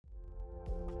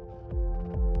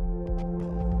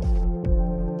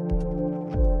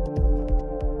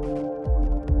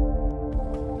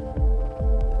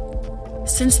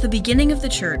Since the beginning of the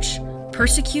church,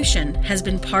 persecution has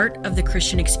been part of the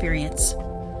Christian experience.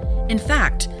 In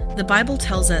fact, the Bible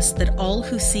tells us that all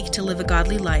who seek to live a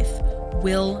godly life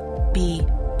will be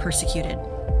persecuted.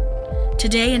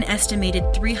 Today, an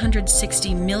estimated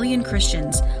 360 million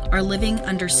Christians are living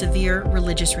under severe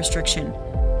religious restriction.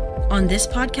 On this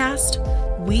podcast,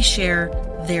 we share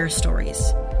their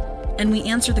stories, and we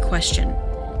answer the question,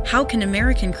 how can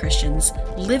American Christians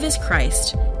live as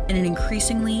Christ in an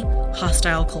increasingly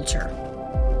hostile culture?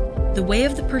 The way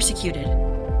of the persecuted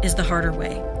is the harder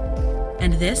way,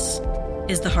 and this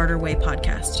is the Harder Way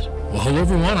podcast. Well, hello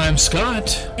everyone, I'm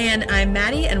Scott. And I'm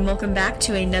Mattie, and welcome back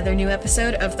to another new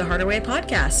episode of the Harder Way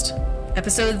podcast.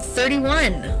 Episode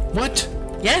 31. What?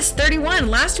 Yes, 31.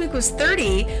 Last week was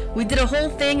 30. We did a whole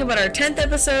thing about our 10th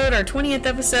episode, our 20th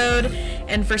episode,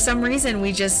 and for some reason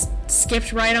we just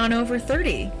skipped right on over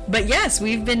 30. But yes,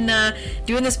 we've been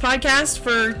doing this podcast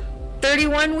for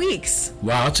 31 weeks.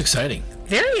 Wow, that's exciting.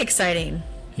 Very exciting.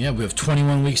 Yeah, we have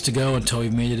 21 weeks to go until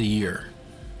we've made it a year.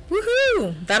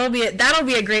 Woohoo! That'll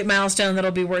be a great milestone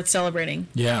that'll be worth celebrating.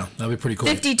 Yeah, that'll be pretty cool.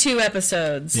 52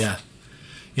 episodes. Yeah.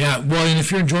 Yeah, well, and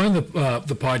if you're enjoying the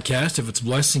podcast, if it's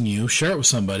blessing you, share it with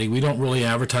somebody. We don't really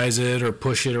advertise it or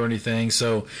push it or anything,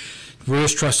 so we're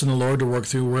just trusting the Lord to work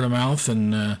through word of mouth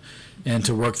and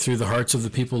to work through the hearts of the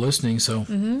people listening. So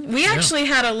we actually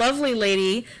had a lovely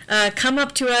lady come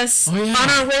up to us on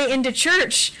our way into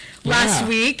church last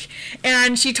week,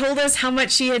 and she told us how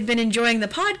much she had been enjoying the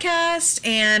podcast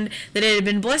and that it had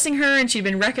been blessing her, and she'd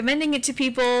been recommending it to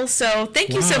people. So thank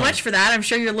you so much for that. I'm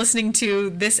sure you're listening to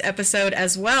this episode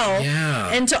as well. Yeah.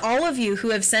 And to all of you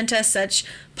who have sent us such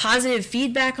positive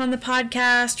feedback on the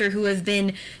podcast or who have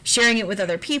been sharing it with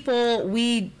other people,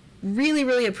 we really,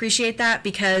 really appreciate that,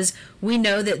 because we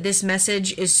know that this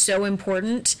message is so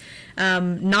important.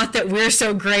 Not that we're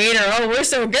so great or, we're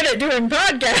so good at doing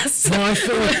podcasts. No, I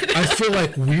feel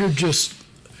like we're just,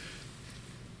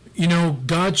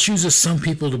 God chooses some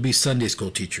people to be Sunday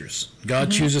school teachers. God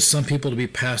chooses some people to be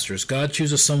pastors. God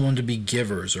chooses someone to be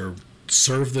givers or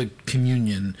serve the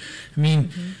communion. I mean,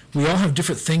 we all have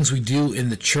different things we do in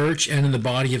the church and in the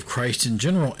body of Christ in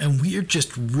general, and we are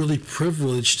just really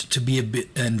privileged to be a bit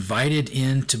invited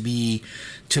in to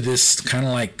this kind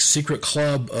of like secret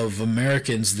club of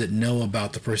Americans that know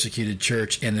about the persecuted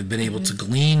church and have been able to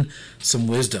glean some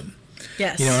wisdom.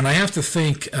 Yes. And I have to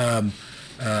think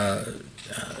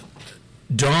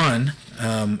Dawn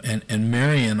and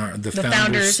Marion are the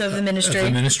founders of the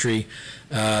ministry.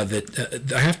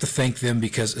 That I have to thank them,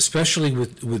 because especially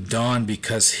with Don,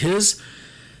 because his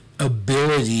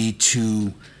ability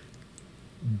to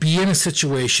be in a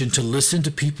situation to listen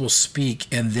to people speak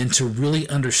and then to really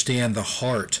understand the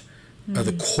heart or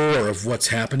the core of what's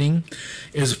happening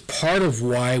is part of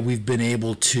why we've been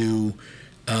able to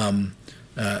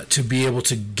be able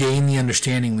to gain the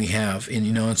understanding we have,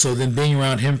 and so then being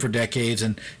around him for decades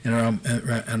and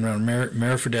around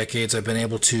Mary for decades, I've been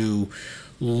able to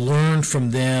learn from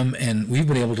them, and we've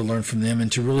been able to learn from them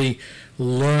and to really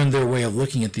learn their way of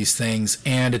looking at these things,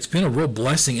 and it's been a real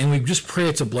blessing, and we just pray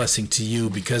it's a blessing to you,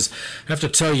 because I have to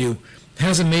tell you, it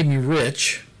hasn't made me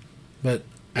rich, but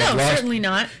certainly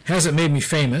not. Hasn't made me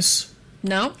famous.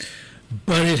 No.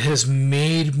 But it has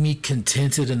made me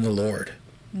contented in the Lord.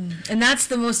 And that's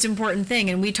the most important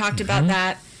thing, and we talked about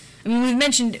that. I mean, we've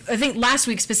mentioned, I think last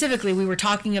week specifically, we were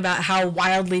talking about how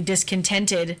wildly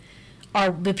discontented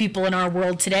the people in our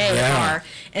world today are.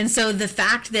 And so the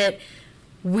fact that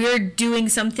we're doing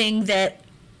something that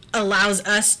allows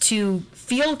us to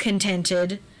feel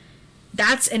contented,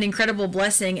 that's an incredible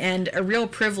blessing and a real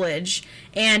privilege.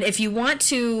 And if you want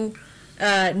to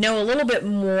know a little bit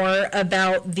more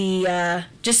about the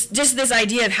just this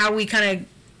idea of how we kind of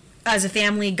as a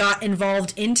family got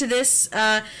involved into this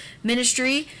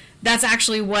ministry, that's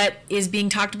actually what is being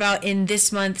talked about in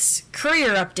this month's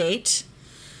Courier Update.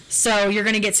 So you're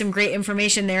going to get some great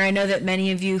information there. I know that many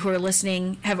of you who are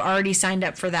listening have already signed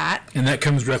up for that. And that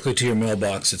comes directly to your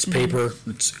mailbox. It's paper.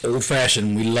 It's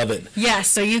old-fashioned. We love it. Yes,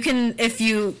 so you can, if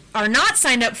you are not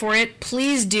signed up for it,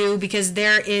 please do, because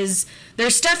there's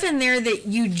stuff in there that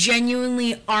you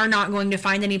genuinely are not going to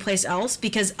find anyplace else,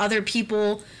 because other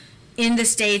people in the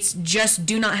States just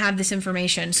do not have this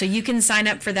information. So you can sign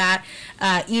up for that.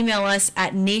 Email us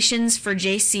at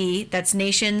nationsforjc, that's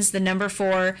nations, the number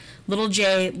 4, little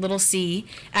j, little c,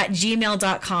 at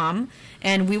gmail.com,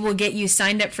 and we will get you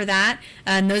signed up for that.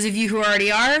 And those of you who already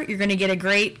are, you're going to get a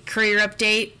great Courier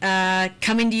Update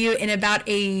coming to you in about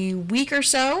a week or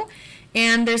so.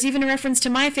 And there's even a reference to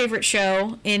my favorite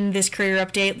show in this Courier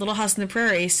Update, Little House on the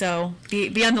Prairie. So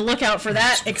be on the lookout for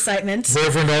that excitement.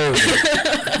 Reverend O,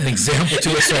 an example to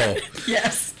us all.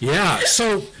 Yes. Yeah.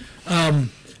 So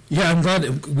Yeah, I'm glad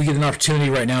that we get an opportunity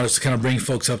right now just to kind of bring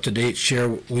folks up to date, share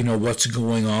what's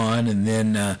going on, and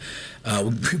then a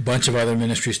bunch of other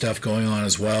ministry stuff going on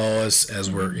as well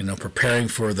as we're preparing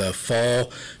for the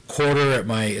fall quarter at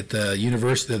the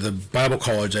university, the Bible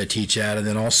college I teach at, and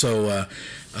then also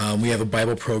we have a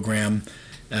Bible program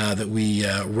that we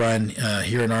run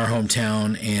here in our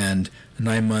hometown, and a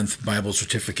 9-month Bible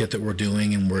certificate that we're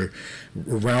doing, and we're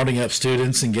rounding up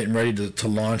students and getting ready to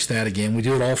launch that again. We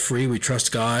do it all free. We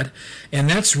trust God, and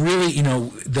that's really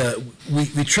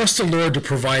we trust the Lord to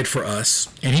provide for us,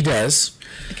 and He does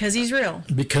because He's real.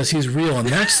 And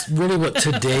that's really what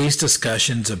today's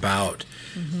discussion's about.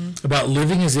 About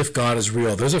living as if God is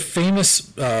real. There's a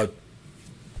famous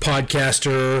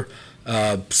podcaster,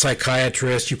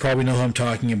 psychiatrist, you probably know who I'm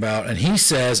talking about, and he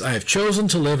says, I have chosen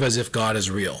to live as if God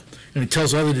is real. And he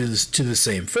tells others to do the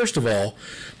same. First of all,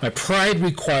 my pride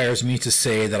requires me to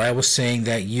say that I was saying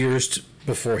that years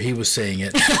before he was saying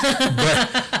it.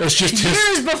 But it's just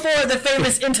years before the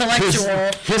famous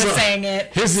intellectual was saying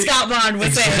it. Scott Bond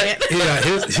was saying it. Yeah,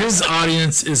 his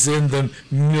audience is in the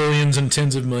millions and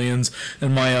tens of millions,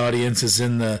 and my audience is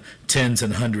in the tens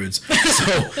and hundreds.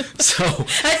 So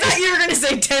I thought you were going to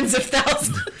say tens of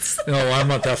thousands. No, I'm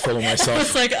not that full of myself. I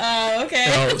was like, oh,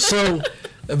 okay.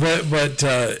 But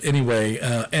anyway,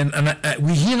 and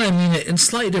he and I mean it in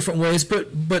slightly different ways,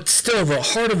 but still the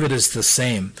heart of it is the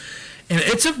same. And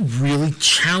it's a really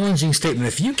challenging statement.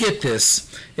 If you get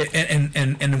this, and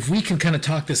if we can kind of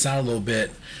talk this out a little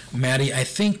bit, Mattie, I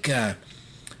think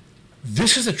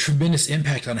this has a tremendous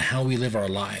impact on how we live our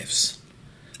lives.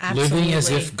 Absolutely. Living as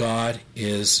if God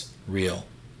is real.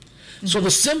 Mm-hmm. So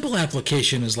the simple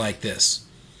application is like this.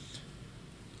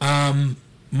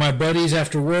 My buddies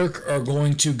after work are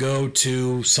going to go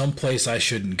to some place I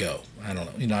shouldn't go. I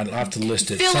don't know. I'll have to list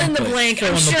it. Fill in the blank.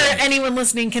 I'm sure anyone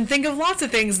listening can think of lots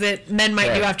of things that men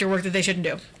might do after work that they shouldn't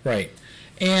do. Right.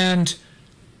 And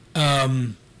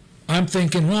I'm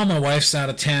thinking, well, my wife's out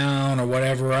of town or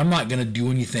whatever. I'm not going to do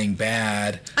anything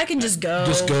bad. I can just go.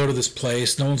 Just go to this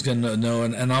place. No one's going to know,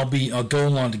 and I'll go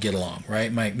along to get along,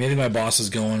 right? Maybe my boss is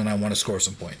going, and I want to score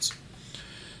some points.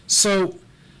 So,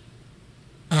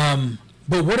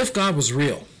 but what if God was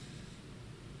real?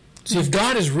 So if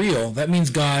God is real, that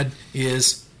means God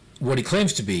is what He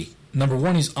claims to be. Number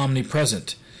one, He's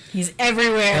omnipresent. He's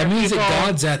everywhere. That means that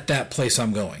God's at that place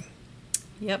I'm going.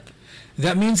 Yep.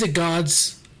 That means that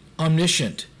God's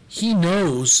omniscient. He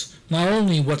knows not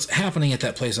only what's happening at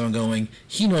that place I'm going,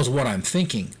 He knows what I'm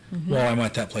thinking while I'm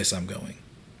at that place I'm going.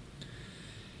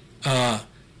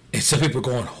 And some people are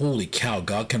going, holy cow,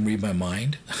 God can read my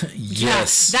mind?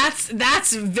 Yes. Yeah,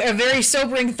 that's a very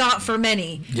sobering thought for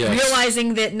many. Yes.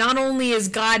 Realizing that not only is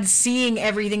God seeing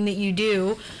everything that you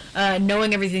do,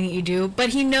 knowing everything that you do,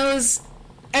 but He knows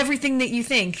everything that you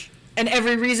think and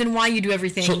every reason why you do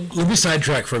everything. So let me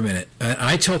sidetrack for a minute.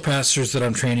 I tell pastors that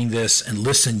I'm training this, and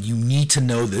listen, you need to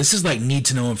know this. This is like need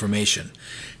to know information.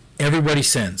 Everybody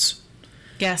sins.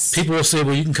 Yes. People will say,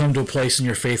 well, you can come to a place in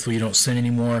your faith where you don't sin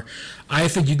anymore. I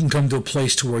think you can come to a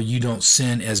place to where you don't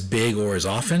sin as big or as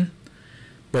often,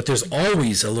 but there's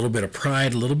always a little bit of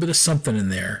pride, a little bit of something in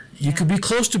there. You could be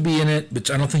close to being it, but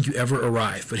I don't think you ever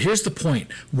arrive. But here's the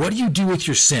point. What do you do with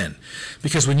your sin?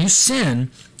 Because when you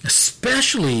sin,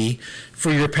 especially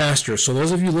for your pastor, so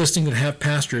those of you listening that have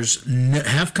pastors,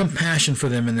 have compassion for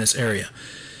them in this area,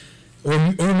 or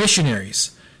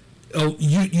missionaries.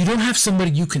 You don't have somebody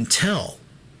you can tell.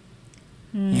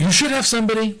 You should have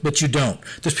somebody, but you don't.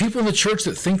 There's people in the church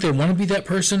that think they want to be that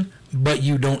person, but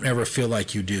you don't ever feel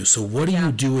like you do. So what do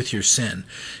you do with your sin?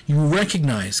 You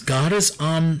recognize God is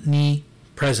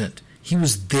omnipresent. He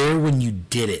was there when you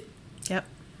did it. Yep.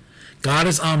 God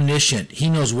is omniscient. He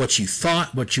knows what you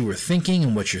thought, what you were thinking,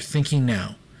 and what you're thinking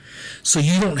now. So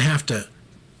you don't have to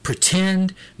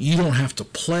pretend. You don't have to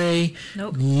play.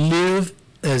 Nope. Live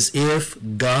as if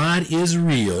God is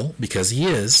real, because He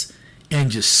is, and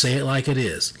just say it like it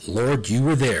is. Lord, you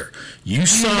were there. You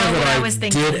saw that I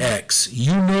did X.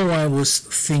 You know I was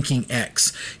thinking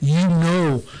X. You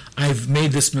know I've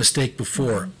made this mistake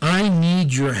before. I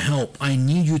need your help. I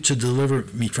need you to deliver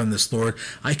me from this, Lord.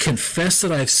 I confess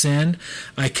that I've sinned.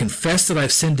 I confess that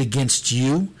I've sinned against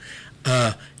you.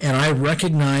 And I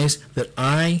recognize that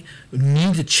I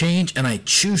need to change, and I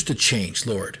choose to change,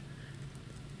 Lord.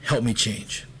 Help me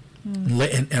change.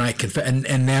 And I confess.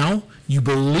 And now you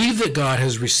believe that God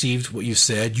has received what you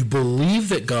said. You believe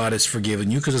that God has forgiven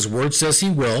you because His Word says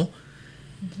He will.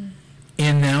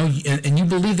 And now, and you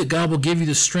believe that God will give you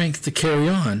the strength to carry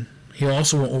on. He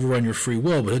also won't overrun your free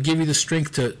will, but He'll give you the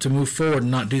strength to move forward and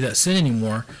not do that sin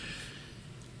anymore.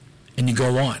 And you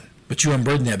go on. But you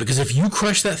unburden that, because if you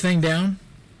crush that thing down,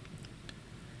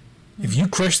 If you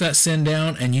crush that sin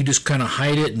down and you just kind of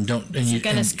hide it and don't, and it's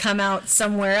going to come out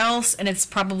somewhere else, and it's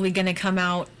probably going to come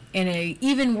out in a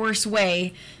even worse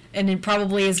way, and it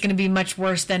probably is going to be much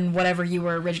worse than whatever you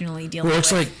were originally dealing with. Well,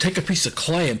 it's like take a piece of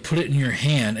clay and put it in your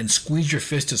hand and squeeze your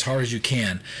fist as hard as you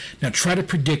can. Now try to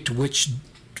predict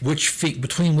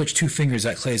between which two fingers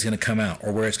that clay is going to come out,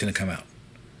 or where it's going to come out.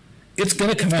 It's going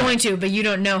to come out. It's going to, but you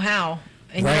don't know how.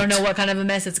 And right. You don't know what kind of a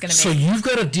mess it's going to make. So you've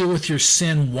got to deal with your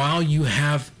sin while you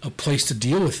have a place to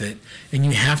deal with it, and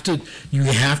you have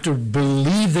to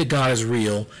believe that God is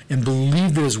real, and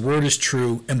believe that His word is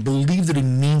true, and believe that He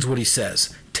means what He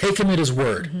says. Take Him at His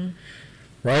word, mm-hmm.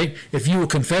 right? If you will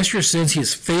confess your sins, He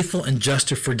is faithful and just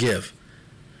to forgive.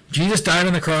 Jesus died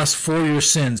on the cross for your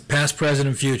sins, past, present,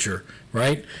 and future,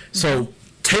 right? Mm-hmm. So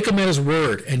take Him at His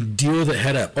word and deal with it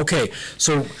head up. Okay,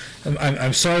 so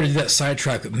I'm sorry to do that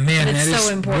sidetrack, but man, that is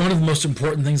so one of the most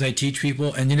important things I teach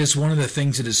people, and it is one of the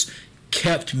things that has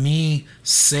kept me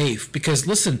safe. Because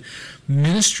listen,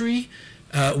 ministry,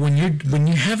 when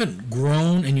you haven't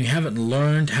grown and you haven't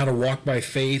learned how to walk by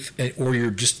faith, or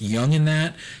you're just young in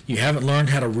that, you haven't learned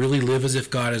how to really live as if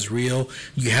God is real,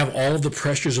 you have all of the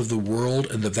pressures of the world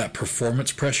and that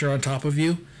performance pressure on top of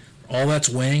you, all that's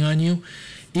weighing on you.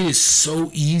 It is so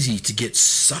easy to get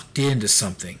sucked into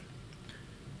something.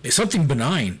 It's something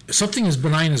benign. Something as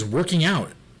benign as working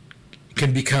out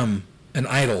can become an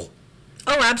idol.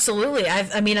 Oh, absolutely.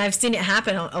 I've seen it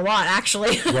happen a lot,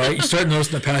 actually. Right? You start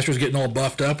noticing the pastor's getting all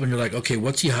buffed up, and you're like, okay,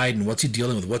 what's he hiding? What's he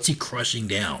dealing with? What's he crushing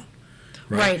down?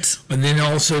 Right. And then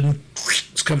all of a sudden,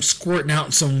 it comes squirting out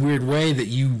in some weird way that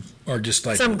you are just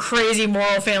like... Some crazy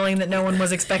moral failing that no one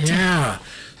was expecting. Yeah.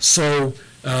 So,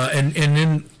 and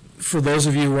then... For those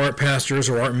of you who aren't pastors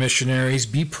or aren't missionaries,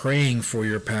 be praying for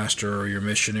your pastor or your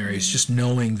missionaries, just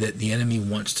knowing that the enemy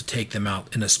wants to take them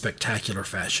out in a spectacular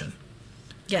fashion.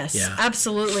 Yes,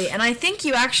 absolutely. And I think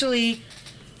you actually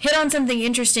hit on something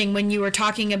interesting when you were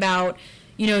talking about,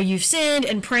 you've sinned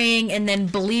and praying and then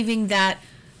believing that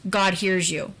God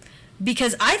hears you.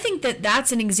 Because I think that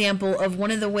that's an example of one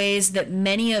of the ways that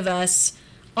many of us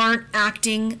aren't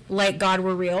acting like God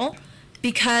were real,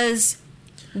 because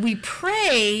we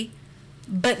pray,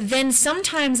 but then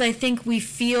sometimes I think we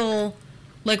feel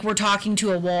like we're talking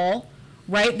to a wall,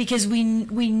 right? Because we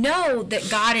know that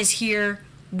God is here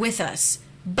with us,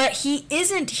 but He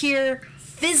isn't here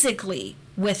physically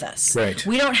with us. Right.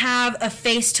 We don't have a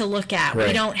face to look at. Right.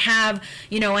 We don't have,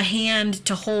 a hand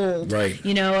to hold. Right.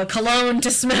 A cologne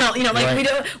to smell. Right.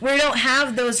 we don't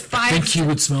have those five. I think He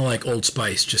would smell like Old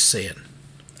Spice, just saying.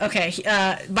 Okay.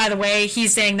 By the way,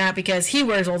 he's saying that because he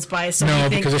wears Old Spice. So no,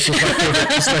 because it's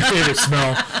my favorite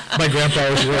smell. My grandpa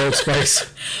always wore Old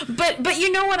Spice. But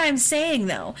you know what I'm saying,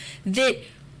 though? That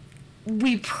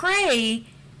we pray,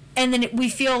 and then we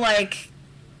feel like,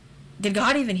 did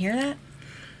God even hear that?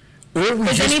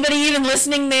 Is anybody even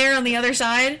listening there on the other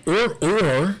side?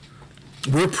 Or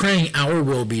we're praying our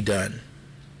will be done.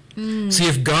 See,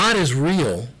 if God is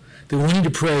real, then we need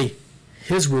to pray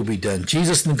His will be done.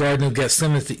 Jesus in the Garden of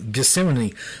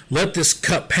Gethsemane, let this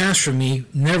cup pass from me,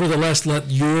 nevertheless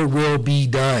let your will be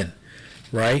done.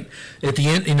 Right? At the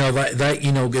end, in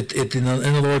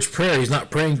the Lord's Prayer, He's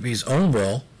not praying for His own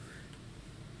will.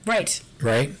 Right.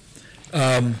 Right?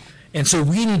 And so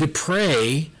we need to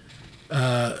pray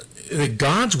that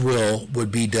God's will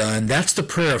would be done. That's the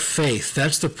prayer of faith.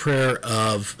 That's the prayer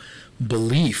of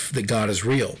belief that God is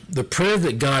real. The prayer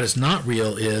that God is not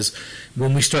real is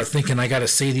when we start thinking, I got to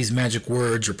say these magic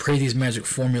words or pray these magic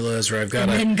formulas, or I've got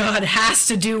to... And then God has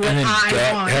to do what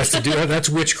I want. Has to do that's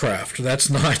witchcraft. That's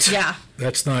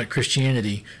not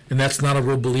Christianity, and that's not a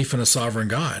real belief in a sovereign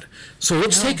God. So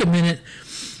let's take a minute.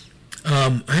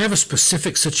 I have a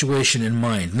specific situation in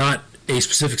mind, not a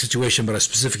specific situation, but a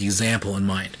specific example in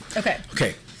mind.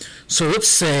 Okay. So let's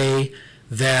say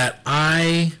that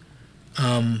I'll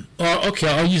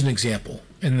use an example.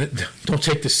 And don't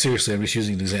take this seriously. I'm just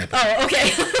using an example. Oh, okay.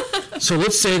 So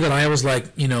let's say that I was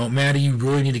like, Mattie, you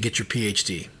really need to get your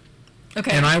PhD.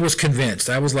 Okay. And I was convinced.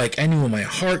 I was like, I knew in my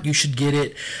heart you should get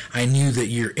it. I knew that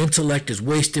your intellect is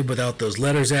wasted without those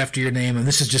letters after your name. And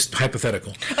this is just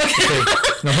hypothetical. Okay.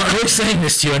 Now, I'm really saying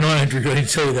this to you. I know I'm going to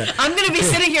tell you that. I'm going to be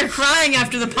sitting here crying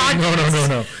after the podcast.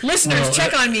 No. Listeners,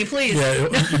 check on me, please. Yeah,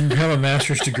 you have a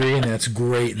master's degree, and that's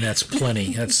great, and that's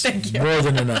plenty. That's more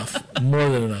than enough. More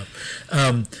than enough.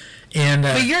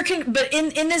 But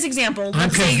in this example,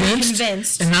 let's say you're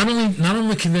convinced, and not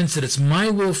only convinced that it's my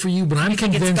will for you, but I'm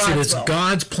convinced that it's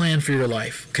God's plan for your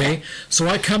life. Okay, so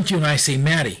I come to you and I say,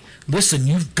 Mattie, listen,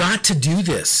 you've got to do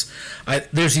this.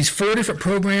 There's these 4 different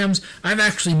programs. I've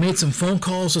actually made some phone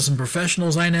calls to some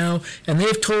professionals I know, and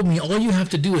they've told me all you have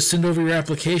to do is send over your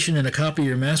application and a copy of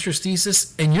your master's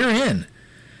thesis, and you're in.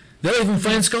 They'll even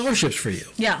find scholarships for you.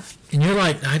 Yeah. And you're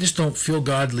like, I just don't feel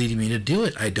God leading me to do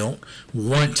it. I don't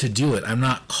want to do it. I'm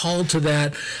not called to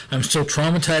that. I'm so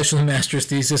traumatized from the master's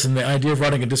thesis, and the idea of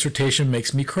writing a dissertation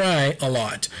makes me cry a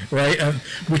lot, right?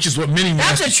 Which is what many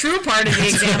That's a true part of the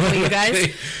example, you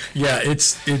guys. Yeah,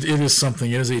 it is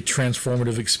something. It is a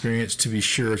transformative experience, to be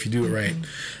sure, if you do it right.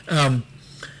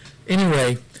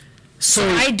 Anyway, so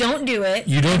I don't do it.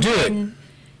 You don't do it.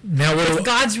 Now, if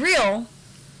God's real,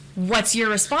 what's your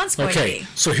response going to be? Okay,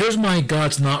 so here's my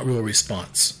God's not real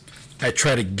response. I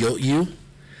try to guilt you.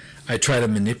 I try to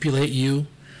manipulate you.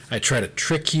 I try to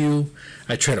trick you.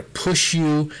 I try to push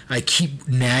you. I keep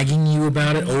nagging you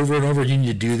about it over and over. You need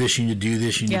to do this. You need to do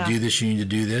this. You need to do this. You need to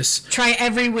do this. Try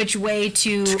every which way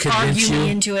to argue me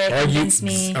into it, convince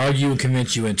me. Argue and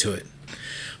convince you into it.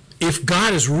 If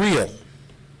God is real,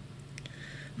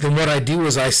 then what I do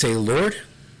is I say, Lord,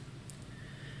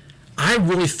 I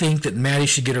really think that Mattie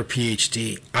should get her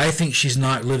PhD. I think she's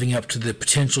not living up to the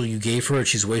potential you gave her, and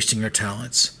she's wasting her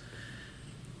talents.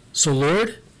 So,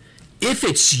 Lord, if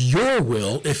it's your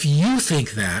will, if you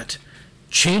think that,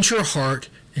 change her heart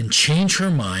and change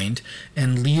her mind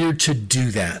and lead her to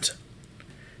do that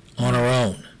on her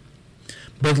own.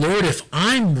 But, Lord, if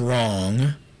I'm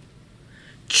wrong,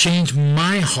 change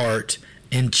my heart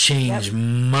and change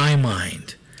my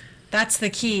mind. That's the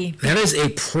key. That is a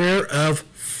prayer of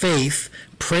faith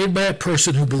prayed by a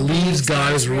person who believes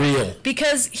God is real.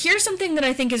 Because here's something that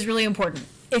I think is really important.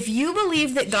 If you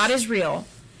believe that God is real,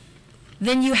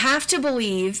 then you have to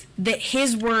believe that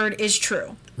his word is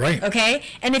true. Right. Okay?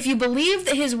 And if you believe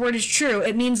that his word is true,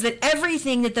 it means that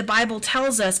everything that the Bible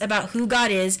tells us about who God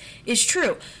is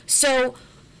true. So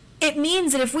it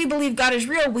means that if we believe God is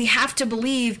real, we have to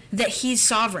believe that he's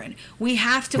sovereign. We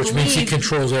have to believe... Which means he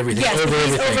controls everything,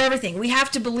 over everything. We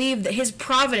have to believe that his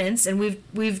providence, and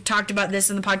we've talked about this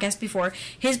in the podcast before,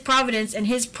 his providence and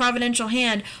his providential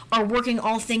hand are working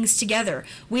all things together.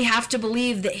 We have to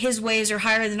believe that his ways are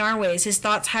higher than our ways, his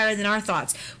thoughts higher than our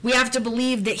thoughts. We have to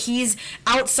believe that he's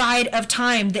outside of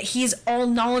time, that he's all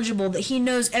knowledgeable, that he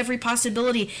knows every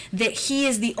possibility, that he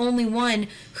is the only one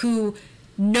who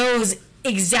knows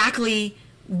exactly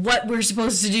what we're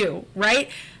supposed to do, right?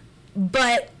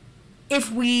 But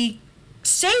if we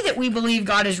say that we believe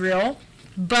God is real,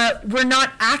 but we're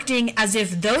not acting as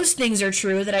if those things are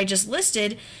true that I just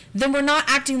listed, then we're not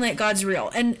acting like God's real.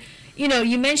 And, you know,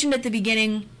 you mentioned at the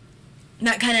beginning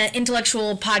that kind of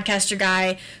intellectual podcaster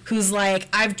guy who's like,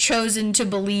 I've chosen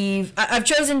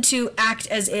to act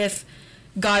as if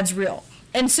God's real.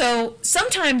 And so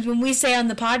sometimes when we say on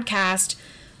the podcast,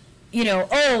 you know,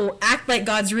 oh, act like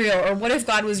God's real, or what if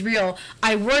God was real?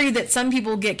 I worry that some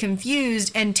people get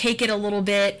confused and take it a little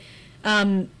bit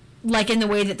like in the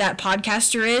way that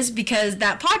podcaster is, because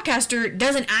that podcaster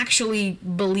doesn't actually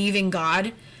believe in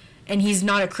God, and he's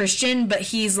not a Christian, but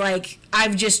he's like,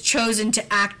 I've just chosen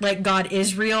to act like God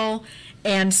is real,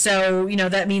 and so, you know,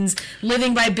 that means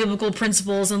living by biblical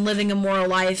principles and living a moral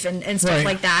life and stuff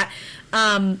like that.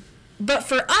 But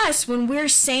for us, when we're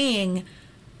saying,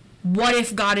 what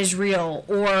if God is real,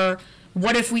 or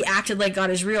what if we acted like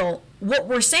God is real, what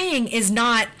we're saying is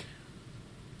not,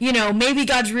 you know, maybe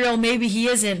God's real, maybe he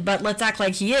isn't, but let's act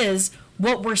like he is.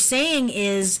 What we're saying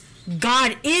is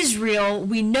God is real.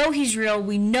 We know he's real.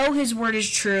 We know his word is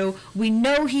true. We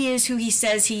know he is who he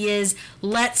says he is.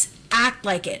 Let's act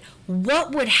like it.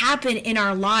 What would happen in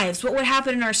our lives? What would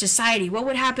happen in our society? What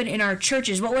would happen in our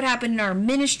churches? What would happen in our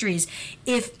ministries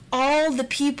if all the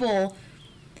people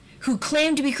who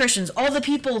claim to be Christians, all the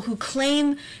people who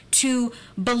claim to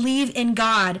believe in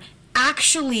God,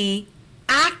 actually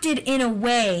acted in a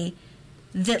way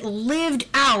that lived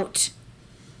out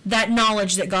that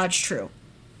knowledge that God's true?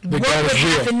 What would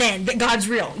happen then? That God's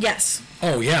real? Yes.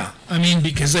 Oh yeah, I mean,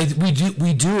 because we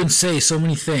do and say so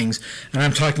many things, and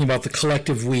I'm talking about the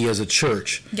collective we as a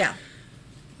church. Yeah.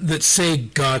 That say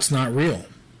God's not real.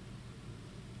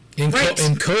 In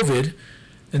COVID.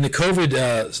 In the COVID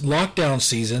lockdown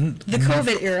season, the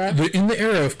COVID era, in the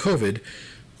era of COVID,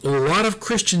 a lot of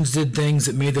Christians did things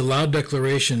that made the loud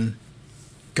declaration,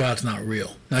 God's not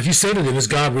real. Now, if you say to them, is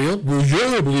God real? Well,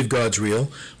 yeah, I believe God's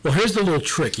real. Well, here's the little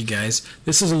trick, you guys.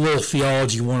 This is a little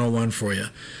theology 101 for you.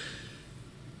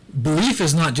 Belief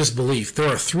is not just belief. There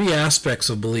are 3 aspects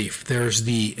of belief. There's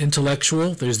the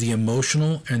intellectual, there's the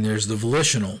emotional, and there's the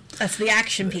volitional. That's the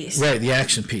action piece. Right, the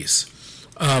action piece.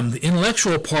 The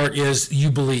intellectual part is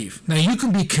you believe. Now, you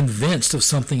can be convinced if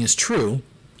something is true,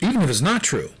 even if it's not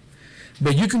true.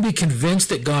 But you can be convinced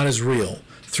that God is real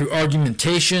through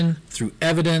argumentation, through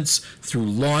evidence, through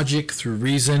logic, through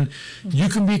reason. You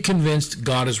can be convinced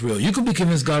God is real. You can be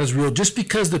convinced God is real just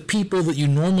because the people that you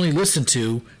normally listen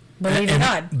to believe in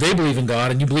God. They believe in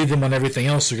God, and you believe them on everything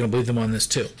else, so you're going to believe them on this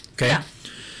too. Okay? Yeah.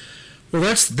 Well,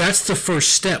 that's the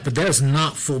first step, but that is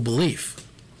not full belief.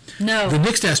 No. The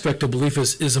next aspect of belief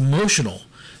is emotional.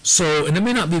 So, and it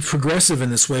may not be progressive in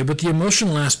this way, but the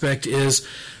emotional aspect is,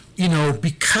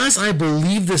 because I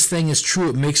believe this thing is true,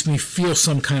 it makes me feel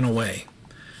some kind of way.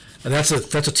 And that's a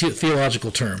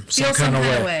theological term. Some kind of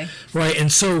way. Right.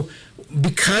 And so,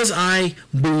 because I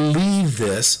believe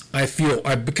this,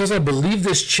 because I believe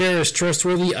this chair is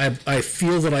trustworthy, I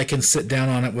feel that I can sit down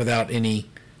on it without any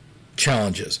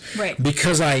challenges. Right.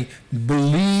 Because I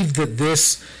believe that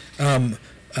this,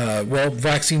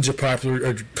 vaccines are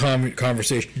popular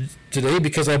conversation today,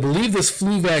 because I believe this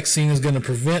flu vaccine is going to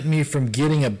prevent me from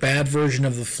getting a bad version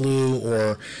of the flu,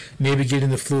 or maybe getting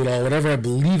the flu at all, whatever I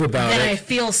believe about it. Then I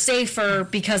feel safer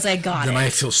because I got it. Then I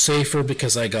feel safer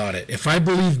because I got it. If I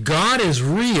believe God is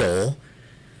real,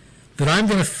 then I'm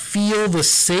going to feel the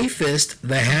safest,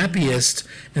 the happiest,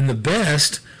 and the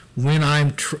best when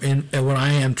when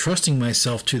I am trusting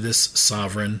myself to this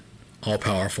sovereign,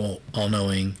 all-powerful,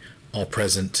 all-knowing,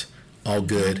 all-present,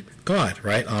 all-good God,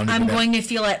 right? I'm going to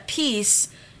feel at peace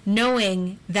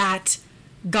knowing that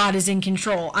God is in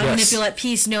control. I'm going to feel at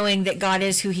peace knowing that God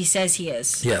is who he says he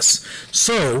is. Yes.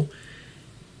 So,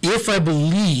 if I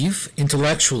believe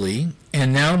intellectually,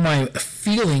 and now my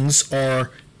feelings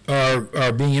are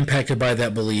being impacted by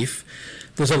that belief,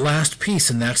 there's a last piece,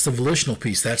 and that's the volitional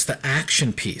piece. That's the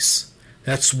action piece.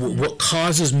 That's what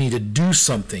causes me to do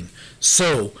something.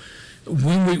 So,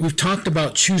 when we've talked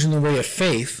about choosing the way of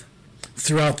faith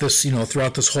throughout this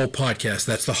whole podcast,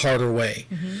 that's the harder way.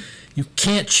 Mm-hmm. You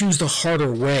can't choose the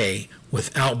harder way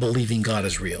without believing God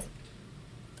is real.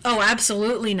 Oh,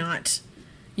 absolutely not.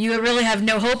 You really have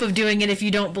no hope of doing it if you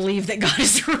don't believe that God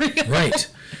is real. Right.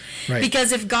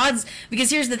 Because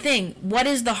here's the thing, what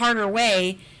is the harder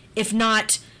way if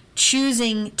not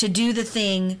choosing to do the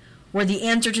thing where the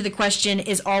answer to the question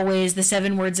is always the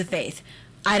 7 words of faith?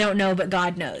 I don't know, but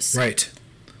God knows. Right.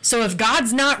 So if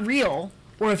God's not real,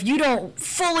 or if you don't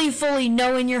fully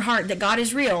know in your heart that God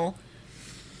is real,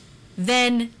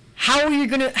 then how are you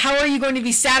going to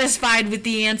be satisfied with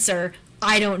the answer,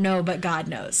 I don't know, but God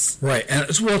knows? Right. And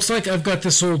it's like I've got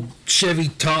this old Chevy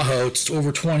Tahoe. It's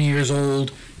over 20 years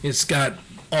old. It's got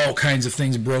all kinds of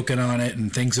things broken on it,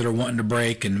 and things that are wanting to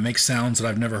break, and make sounds that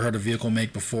I've never heard a vehicle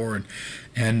make before,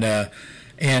 and the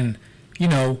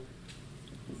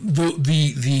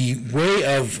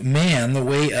way of man, the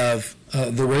way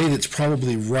that's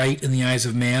probably right in the eyes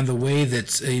of man, the way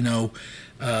that's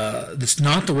that's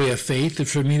not the way of faith.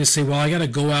 Is for me to say, well, I got to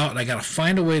go out and I got to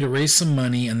find a way to raise some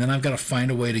money, and then I've got to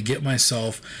find a way to get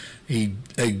myself a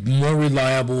more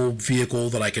reliable vehicle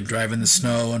that I can drive in the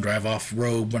snow and drive off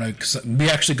road. We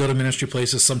actually go to ministry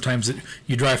places. Sometimes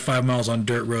you drive 5 miles on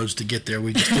dirt roads to get there.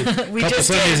 We just did a couple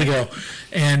Sundays ago,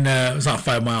 and it's not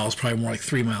 5 miles, probably more like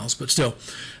 3 miles, but still.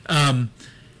 And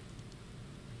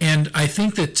I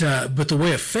think that, but the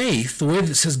way of faith, the way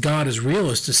that says God is real,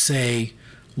 is to say,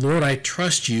 Lord, I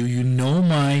trust you. You know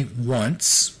my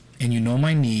wants, and you know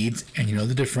my needs, and you know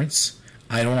the difference.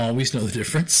 I don't always know the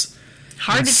difference.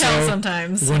 Hard to tell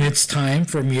sometimes. When it's time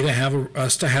for me to have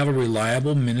a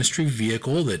reliable ministry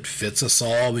vehicle that fits us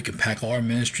all, we can pack all our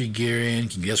ministry gear in,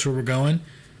 can guess where we're going,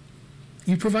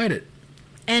 you provide it.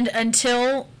 And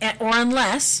until and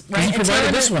unless that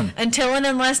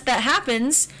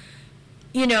happens,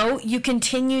 you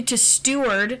continue to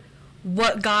steward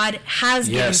what God has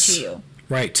given to you.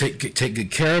 Right, take good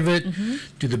care of it. Mm-hmm.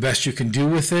 Do the best you can do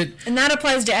with it, and that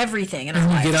applies to everything in our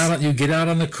lives. You get out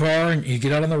on the car, and you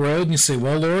get out on the road, and you say,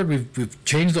 "Well, Lord, we've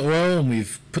changed the oil, and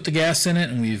we've put the gas in it,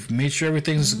 and we've made sure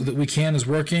everything that we can is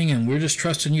working, and we're just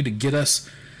trusting you to get us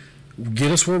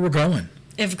where we're going."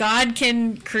 If God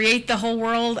can create the whole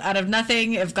world out of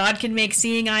nothing, if God can make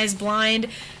seeing eyes blind,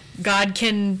 God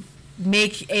can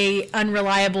make a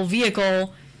unreliable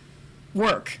vehicle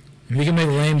work. We can make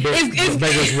lame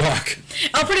beggars walk.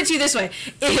 I'll put it to you this way.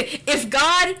 If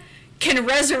God can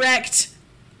resurrect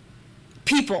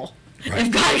people, right.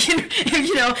 if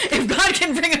God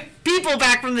can bring people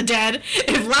back from the dead,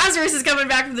 if Lazarus is coming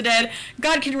back from the dead,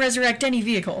 God can resurrect any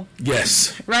vehicle.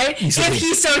 Yes. Right? Easily. If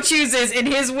he so chooses in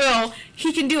his will,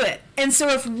 he can do it. And so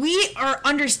if we are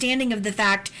understanding of the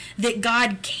fact that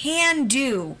God can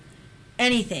do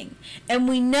anything, and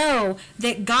we know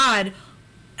that God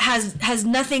has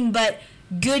nothing but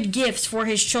good gifts for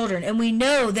his children, and we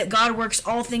know that God works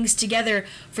all things together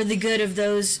for the good of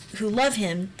those who love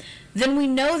him, then we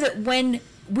know that when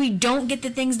we don't get the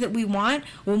things that we want,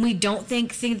 when we don't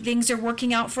think things are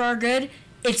working out for our good,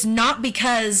 it's not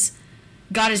because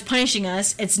God is punishing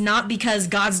us. It's not because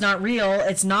God's not real.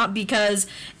 It's not because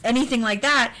anything like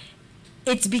that.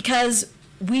 It's because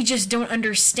we just don't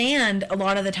understand a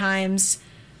lot of the times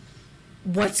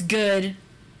what's good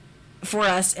for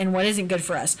us and what isn't good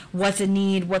for us. What's a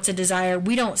need, what's a desire.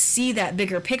 We don't see that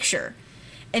bigger picture.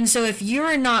 And so if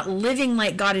you're not living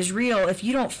like God is real, if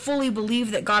you don't fully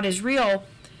believe that God is real,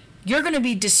 you're going to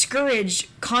be discouraged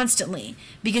constantly.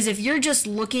 Because if you're just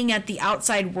looking at the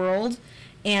outside world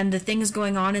and the things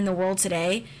going on in the world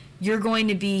today, you're going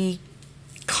to be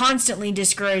constantly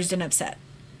discouraged and upset.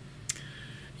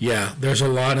 Yeah, there's a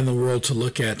lot in the world to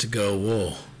look at to go,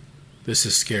 whoa, this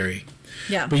is scary.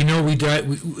 Yeah. But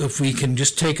if we can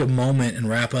just take a moment and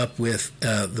wrap up with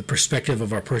the perspective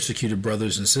of our persecuted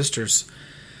brothers and sisters,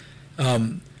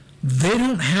 they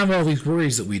don't have all these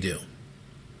worries that we do.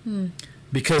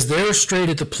 Because they're straight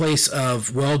at the place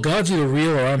of, well, God's either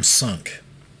real or I'm sunk.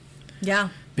 Yeah.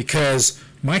 Because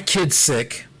my kid's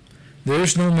sick,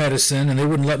 there's no medicine, and they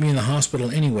wouldn't let me in the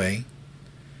hospital anyway.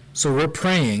 So we're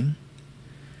praying,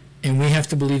 and we have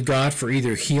to believe God for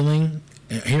either healing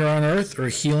here on earth or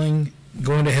healing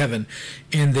going to heaven.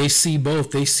 And they see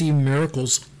both. They see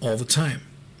miracles all the time.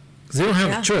 They don't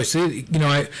have a choice.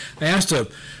 I asked a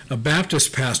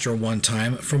Baptist pastor one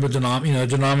time from a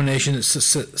denomination that's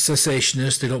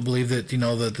cessationist. They don't believe that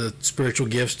that the spiritual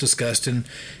gifts discussed in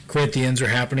Corinthians are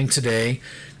happening today.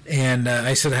 And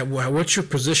I said, "What's your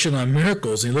position on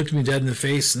miracles?" And he looked me dead in the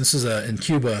face. And this is in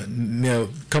Cuba, a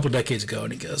couple of decades ago.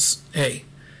 And he goes, "Hey,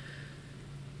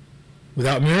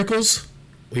 without miracles,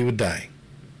 we would die."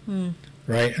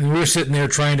 Right? And we were sitting there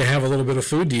trying to have a little bit of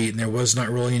food to eat, and there was not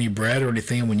really any bread or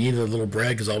anything, and we needed a little bread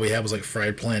because all we had was like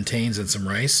fried plantains and some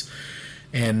rice.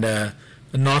 And a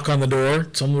knock on the door,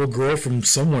 some little girl from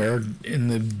somewhere in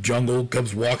the jungle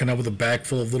comes walking up with a bag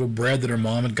full of little bread that her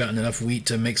mom had gotten enough wheat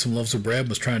to make some loaves of bread,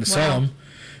 was trying to sell them.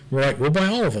 We're like, we'll buy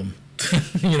all of them.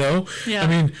 Yeah. I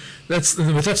mean, that's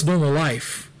normal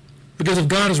life. Because if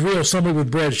God is real, somebody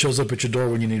with bread shows up at your door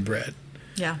when you need bread.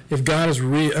 Yeah. If God is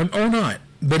real, or not.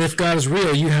 But if God is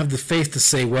real, you have the faith to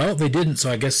say, well, they didn't, so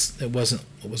I guess it wasn't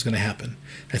what was going to happen.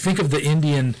 I think of the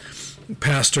Indian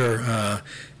pastor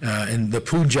in the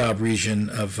Punjab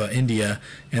region of India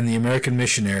and the American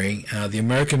missionary. The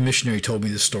American missionary told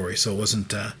me this story, so it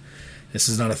wasn't. This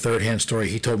is not a third-hand story.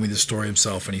 He told me this story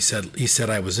himself, and he said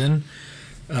I was in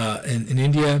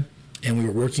India, and we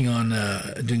were working on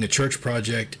doing a church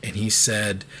project, and he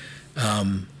said.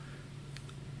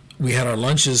 We had our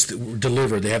lunches that were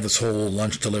delivered. They have this whole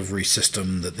lunch delivery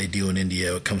system that they do in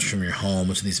India. It comes from your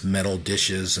home. It's in these metal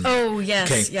dishes. And, oh,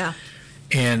 yes, yeah.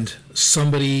 And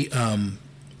somebody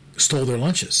stole their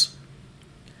lunches.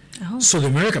 Oh. So the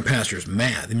American pastor is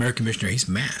mad. The American missionary, he's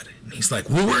mad. And he's like,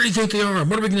 well, where do you think they are?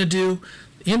 What are we going to do?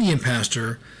 The Indian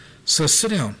pastor says, sit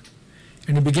down.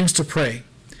 And he begins to pray.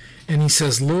 And he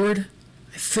says, Lord,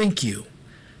 I thank you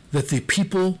that the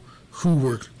people who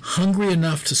were hungry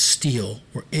enough to steal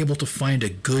were able to find a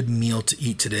good meal to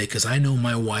eat today, because I know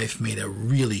my wife made a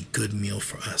really good meal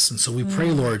for us. And so we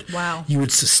pray, Lord, you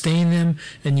would sustain them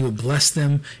and you would bless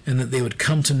them, and that they would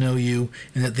come to know you,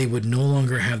 and that they would no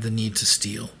longer have the need to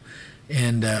steal.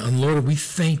 And Lord, we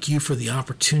thank you for the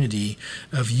opportunity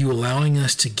of you allowing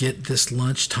us to get this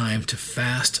lunchtime to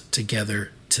fast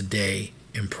together today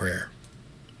in prayer.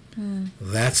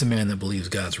 That's a man that believes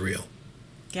God's real.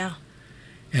 Yeah.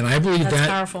 And I believe That's that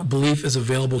powerful. Belief is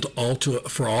available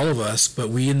for all of us, but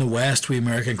we in the West, we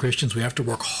American Christians, we have to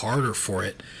work harder for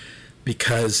it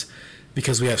because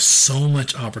we have so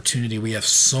much opportunity, we have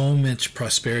so much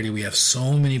prosperity, we have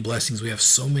so many blessings, we have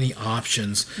so many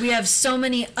options. We have so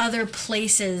many other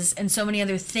places and so many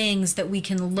other things that we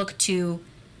can look to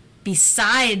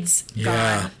besides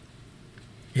God.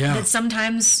 Yeah. That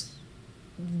sometimes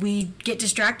we get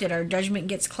distracted, our judgment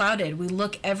gets clouded. We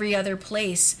look every other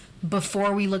place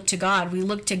before we look to God. We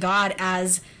look to God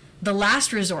as the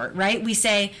last resort, right? We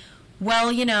say,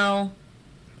 well,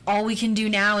 all we can do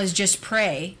now is just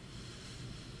pray.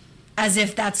 As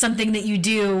if that's something that you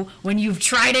do when you've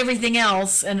tried everything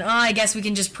else, and I guess we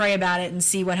can just pray about it and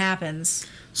see what happens.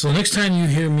 So next time you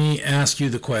hear me ask you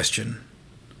the question,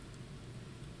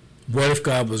 what if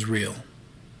God was real?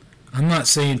 I'm not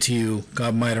saying to you,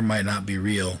 God might or might not be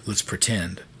real. Let's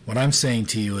pretend. What I'm saying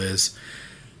to you is,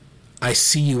 I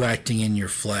see you acting in your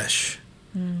flesh.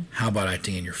 How about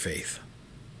acting in your faith?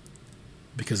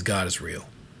 Because God is real.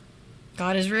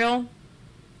 God is real.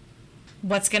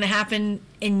 What's going to happen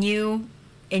in you,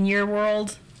 in your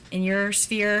world, in your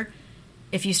sphere,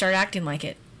 if you start acting like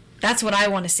it? That's what I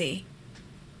want to see.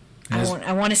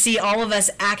 I want to see all of us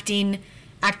acting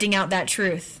acting out that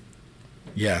truth.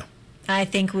 Yeah. I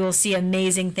think we'll see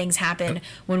amazing things happen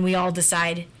when we all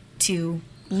decide to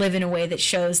live in a way that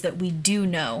shows that we do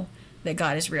know that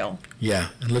God is real. Yeah,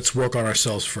 and let's work on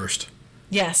ourselves first.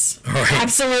 Yes, all right.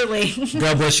 Absolutely.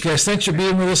 God bless you guys. Thanks for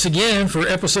being with us again for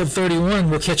episode 31.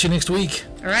 We'll catch you next week.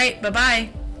 All right, bye-bye.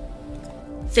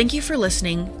 Thank you for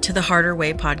listening to the Harder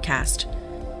Way podcast.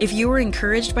 If you were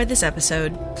encouraged by this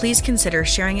episode, please consider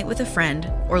sharing it with a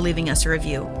friend or leaving us a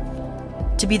review.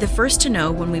 To be the first to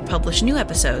know when we publish new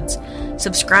episodes,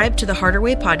 subscribe to the Harder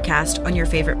Way podcast on your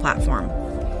favorite platform.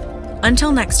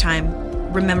 Until next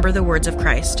time, remember the words of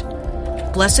Christ.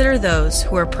 Blessed are those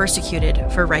who are persecuted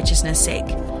for righteousness' sake,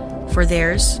 for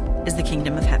theirs is the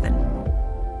kingdom of heaven.